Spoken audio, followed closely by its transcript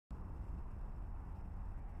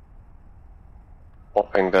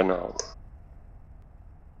Popping there now.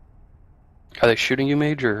 Are they shooting you,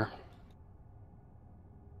 Mage, or?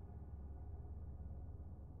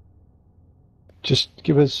 Just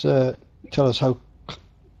give us, tell us how,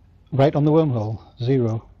 right on the wormhole,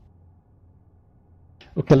 0.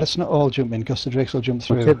 Okay, let's not all jump in, because the drakes will jump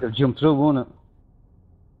through. They'll jump through, won't it?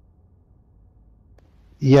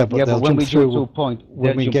 Yeah, but they'll when jump we through jump to a point, when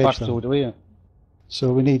they'll we jump engage back them. through it, yeah.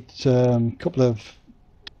 So we need a couple of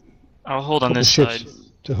I'll hold on this ships side.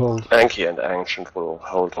 to hold. Anki and Ancient will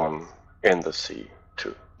hold on in the sea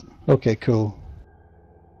too. Okay, cool.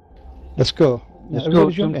 Let's go. Let's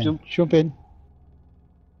Everybody go, jump in.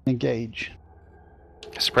 Engage.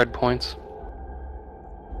 Spread points.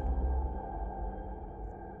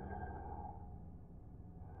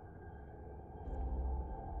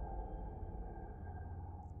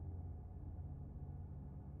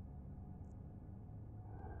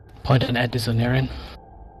 Point and add this on Aaron.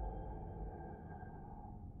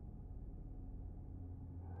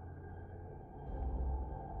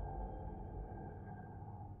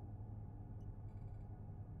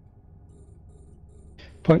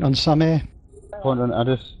 Point on Samir. Point on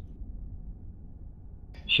Addis.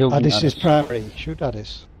 Shooting Addis is primary. Shoot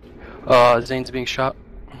Addis. Zane's being shot.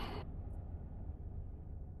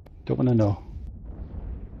 Don't want to know.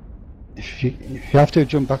 If you have to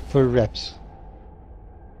jump back for reps.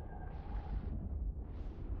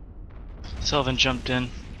 Sylvan jumped in.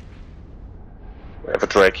 We have a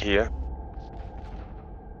Drake here.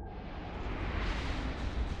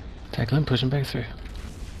 Tackle him, push him back through.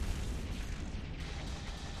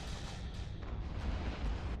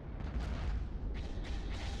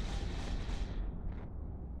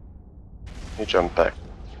 He jumped back.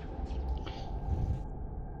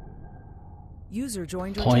 User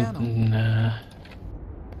joined your Point channel. and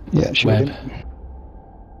Yeah, shoot web. him.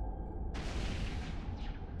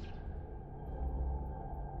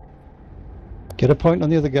 Get a point on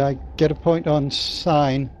the other guy. Get a point on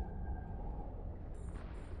Sign.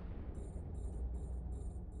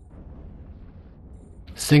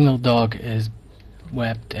 Signal dog is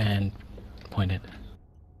webbed and pointed.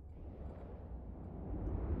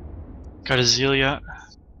 Got a Zealot.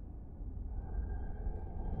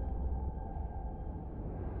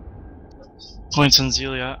 Points on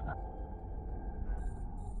Zealot.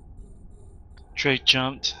 Drake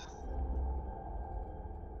jumped.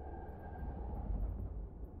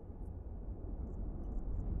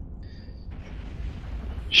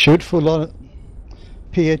 Shoot full on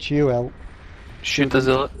PHUL. Shoot the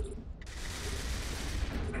Zealot.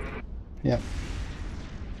 Yeah.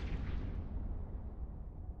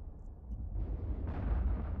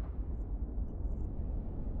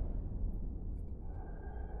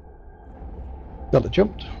 Got it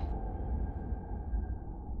jumped.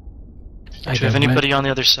 Do you have anybody on the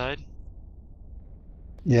other side?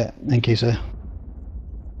 Yeah, thank you, sir.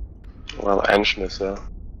 Well, Ancient is there.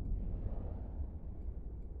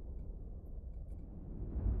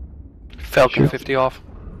 Falcon Shoot. 50 off.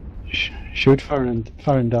 Shoot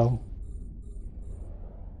Farandal.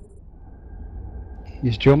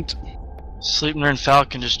 He's jumped. Sleipnir and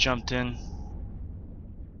Falcon just jumped in.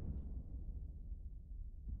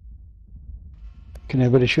 Can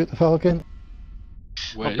everybody shoot the Falcon?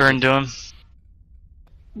 I'll burn to him.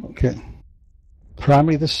 Okay.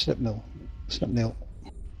 Primary the Slipnil. Slipnil.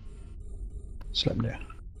 Slipnir.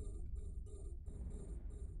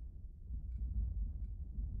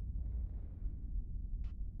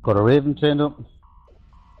 Got a Raven turned up.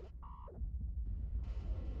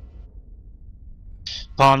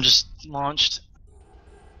 Bomb just launched.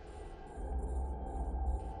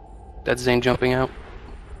 That's Zane jumping out.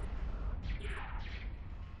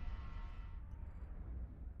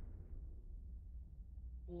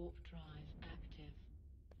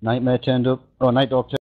 Nightmare turned up. Oh, Night Dog turned up.